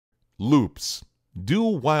Loops.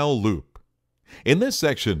 Do-while loop. In this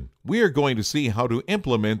section, we are going to see how to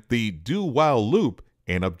implement the do-while loop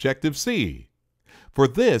in Objective-C. For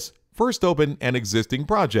this, first open an existing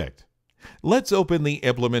project. Let's open the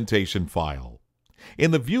implementation file. In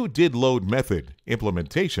the ViewDidLoad method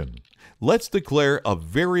implementation, let's declare a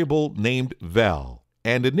variable named val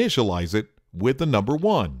and initialize it with the number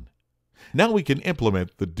 1. Now we can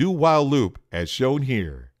implement the do-while loop as shown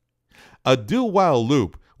here. A do-while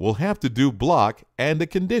loop will have to do block and a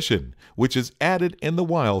condition, which is added in the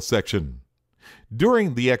while section.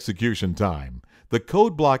 During the execution time, the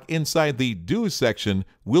code block inside the do section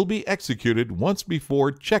will be executed once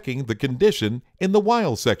before checking the condition in the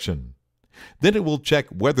while section. Then it will check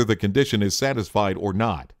whether the condition is satisfied or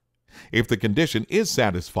not. If the condition is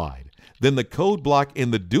satisfied, then the code block in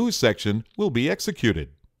the do section will be executed.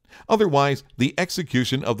 Otherwise, the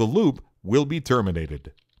execution of the loop will be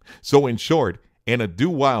terminated. So in short, in a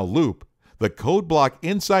do-while loop, the code block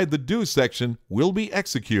inside the do section will be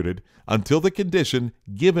executed until the condition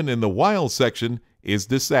given in the while section is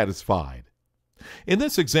dissatisfied. In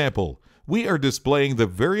this example, we are displaying the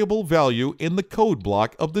variable value in the code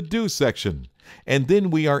block of the do section, and then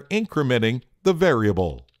we are incrementing the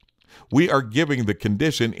variable. We are giving the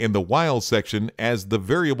condition in the while section as the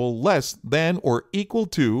variable less than or equal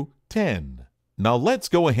to 10. Now let's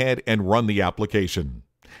go ahead and run the application.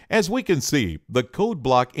 As we can see, the code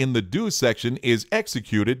block in the do section is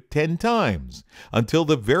executed 10 times until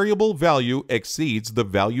the variable value exceeds the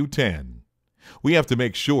value 10. We have to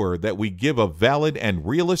make sure that we give a valid and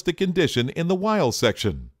realistic condition in the while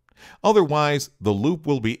section. Otherwise, the loop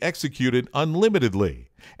will be executed unlimitedly,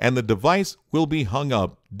 and the device will be hung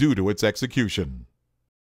up due to its execution.